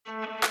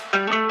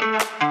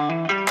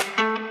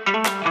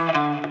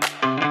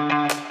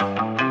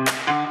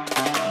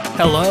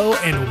Hello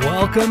and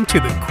welcome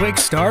to the Quick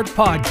Start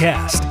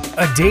Podcast,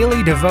 a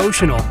daily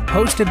devotional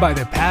hosted by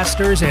the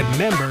pastors and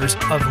members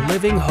of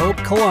Living Hope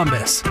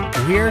Columbus.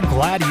 We're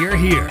glad you're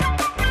here.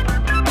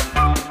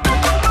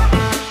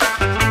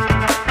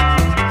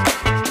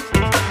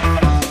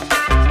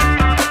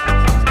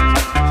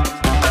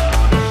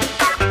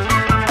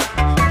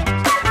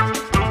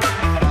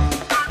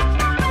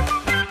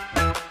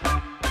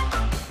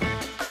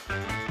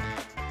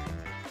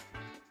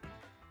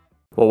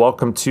 Well,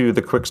 welcome to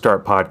the Quick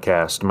Start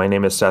Podcast. My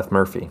name is Seth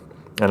Murphy,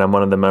 and I'm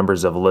one of the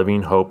members of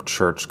Living Hope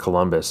Church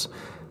Columbus.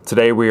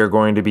 Today we are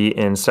going to be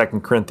in 2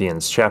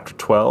 Corinthians chapter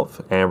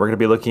 12, and we're going to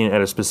be looking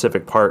at a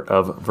specific part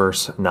of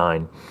verse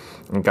 9.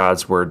 And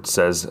God's word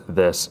says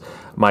this: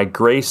 "My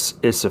grace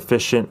is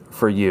sufficient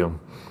for you,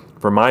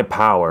 for my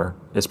power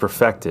is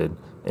perfected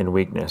in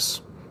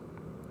weakness."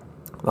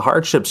 The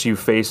hardships you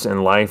face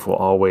in life will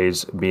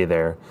always be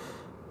there.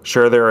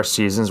 Sure, there are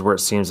seasons where it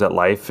seems that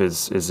life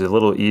is a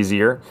little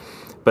easier,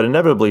 but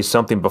inevitably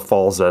something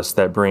befalls us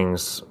that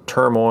brings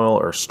turmoil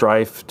or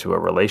strife to a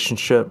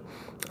relationship,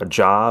 a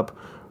job,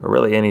 or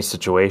really any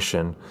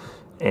situation.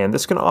 And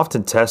this can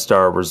often test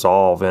our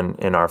resolve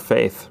and our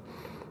faith.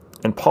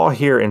 And Paul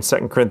here in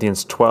 2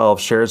 Corinthians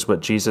 12 shares what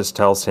Jesus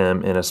tells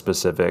him in a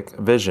specific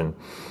vision.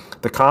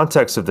 The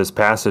context of this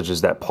passage is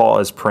that Paul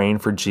is praying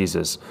for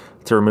Jesus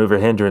to remove a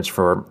hindrance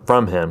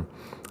from him,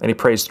 and he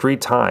prays 3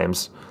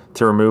 times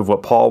to remove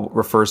what Paul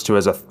refers to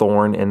as a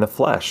thorn in the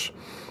flesh.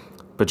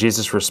 But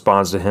Jesus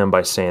responds to him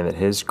by saying that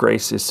his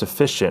grace is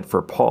sufficient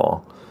for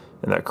Paul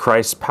and that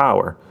Christ's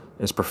power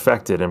is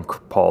perfected in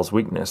Paul's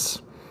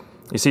weakness.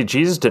 You see,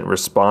 Jesus didn't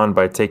respond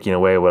by taking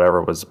away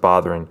whatever was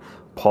bothering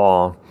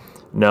Paul.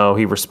 No,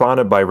 he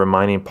responded by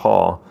reminding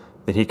Paul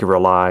that he could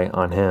rely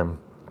on him.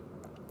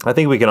 I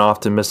think we can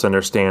often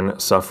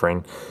misunderstand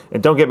suffering.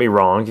 And don't get me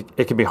wrong,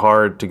 it can be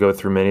hard to go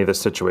through many of the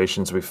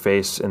situations we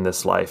face in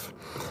this life.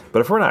 But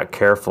if we're not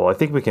careful, I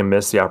think we can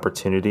miss the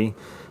opportunity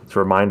to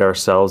remind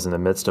ourselves in the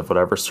midst of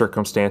whatever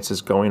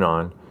circumstances going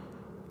on,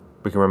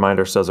 we can remind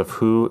ourselves of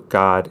who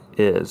God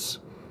is.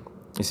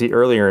 You see,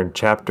 earlier in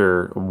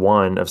chapter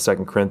 1 of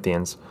 2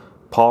 Corinthians,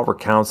 Paul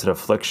recounts an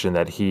affliction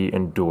that he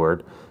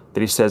endured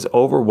that he says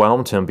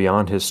overwhelmed him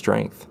beyond his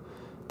strength,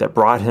 that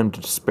brought him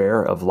to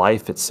despair of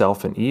life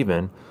itself and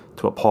even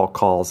to what Paul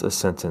calls a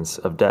sentence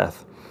of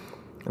death.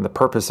 And the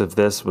purpose of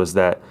this was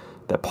that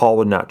Paul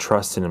would not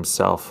trust in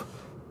himself,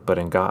 but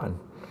in God.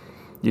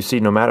 You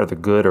see, no matter the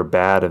good or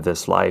bad of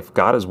this life,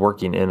 God is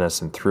working in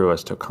us and through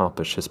us to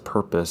accomplish his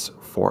purpose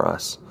for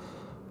us.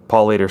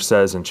 Paul later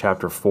says in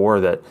chapter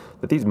 4 that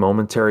these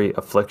momentary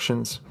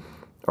afflictions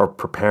are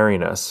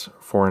preparing us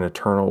for an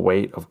eternal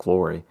weight of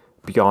glory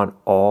beyond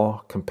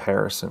all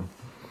comparison.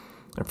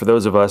 And for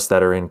those of us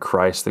that are in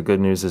Christ, the good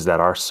news is that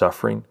our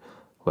suffering,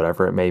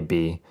 whatever it may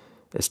be,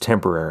 is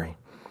temporary,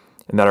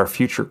 and that our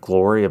future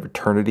glory of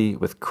eternity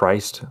with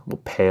Christ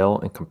will pale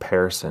in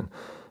comparison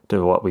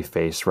to what we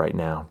face right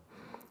now.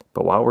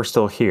 But while we're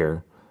still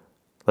here,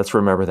 let's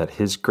remember that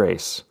his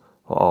grace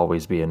will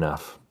always be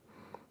enough.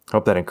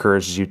 Hope that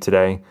encourages you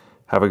today.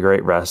 Have a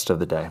great rest of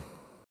the day.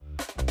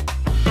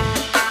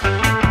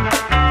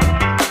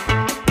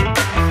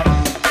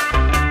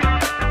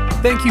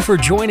 Thank you for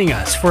joining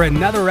us for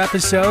another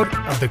episode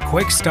of the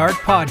Quick Start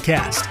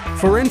Podcast.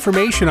 For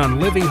information on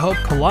Living Hope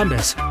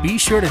Columbus, be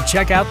sure to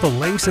check out the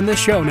links in the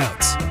show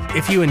notes.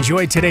 If you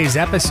enjoyed today's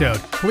episode,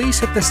 please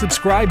hit the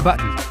subscribe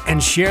button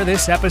and share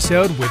this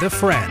episode with a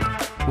friend.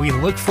 We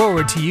look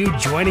forward to you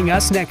joining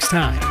us next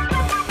time.